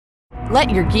Let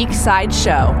your geek side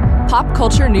show. Pop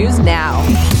culture news now.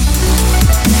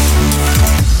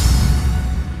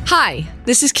 Hi,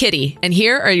 this is Kitty, and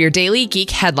here are your daily geek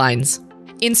headlines.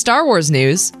 In Star Wars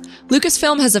news,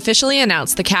 Lucasfilm has officially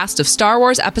announced the cast of Star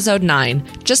Wars Episode 9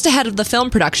 just ahead of the film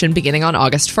production beginning on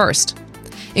August 1st.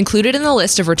 Included in the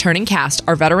list of returning cast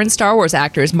are veteran Star Wars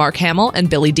actors Mark Hamill and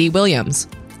Billy Dee Williams.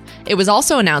 It was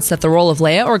also announced that the role of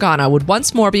Leia Organa would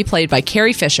once more be played by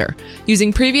Carrie Fisher,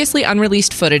 using previously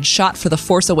unreleased footage shot for The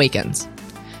Force Awakens.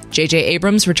 J.J.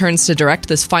 Abrams returns to direct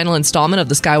this final installment of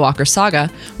the Skywalker saga,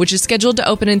 which is scheduled to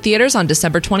open in theaters on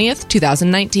December 20th,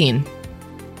 2019.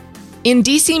 In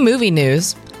DC movie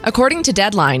news, according to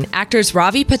Deadline, actors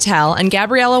Ravi Patel and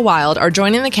Gabriella Wilde are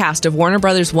joining the cast of Warner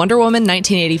Bros. Wonder Woman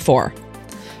 1984.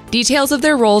 Details of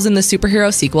their roles in the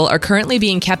superhero sequel are currently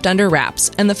being kept under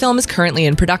wraps, and the film is currently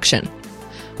in production.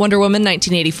 Wonder Woman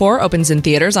 1984 opens in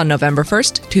theaters on November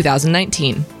 1st,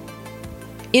 2019.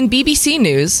 In BBC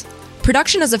news,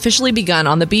 production has officially begun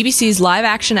on the BBC's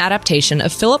live-action adaptation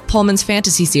of Philip Pullman's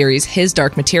fantasy series His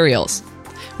Dark Materials.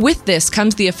 With this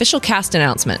comes the official cast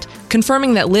announcement,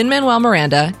 confirming that Lin-Manuel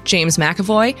Miranda, James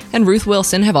McAvoy, and Ruth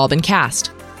Wilson have all been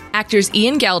cast. Actors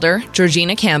Ian Gelder,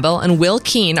 Georgina Campbell, and Will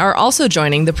Keane are also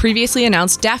joining the previously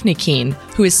announced Daphne Keane,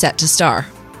 who is set to star.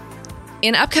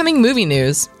 In upcoming movie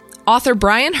news, author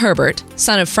Brian Herbert,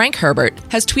 son of Frank Herbert,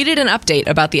 has tweeted an update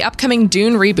about the upcoming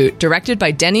Dune reboot directed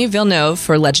by Denis Villeneuve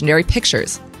for Legendary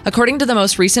Pictures. According to the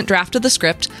most recent draft of the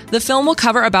script, the film will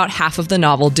cover about half of the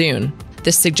novel Dune.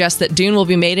 This suggests that Dune will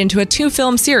be made into a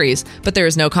 2-film series, but there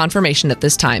is no confirmation at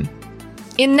this time.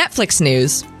 In Netflix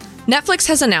news, Netflix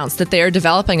has announced that they are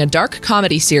developing a dark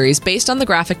comedy series based on the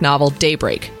graphic novel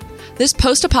Daybreak. This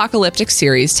post-apocalyptic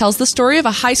series tells the story of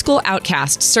a high school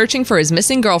outcast searching for his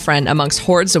missing girlfriend amongst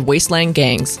hordes of wasteland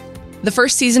gangs. The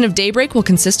first season of Daybreak will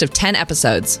consist of 10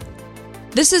 episodes.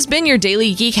 This has been your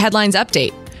Daily Geek Headlines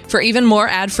Update. For even more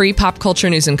ad-free pop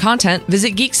culture news and content,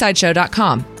 visit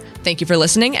geeksideshow.com. Thank you for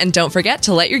listening, and don't forget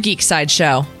to let your geek side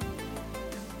show.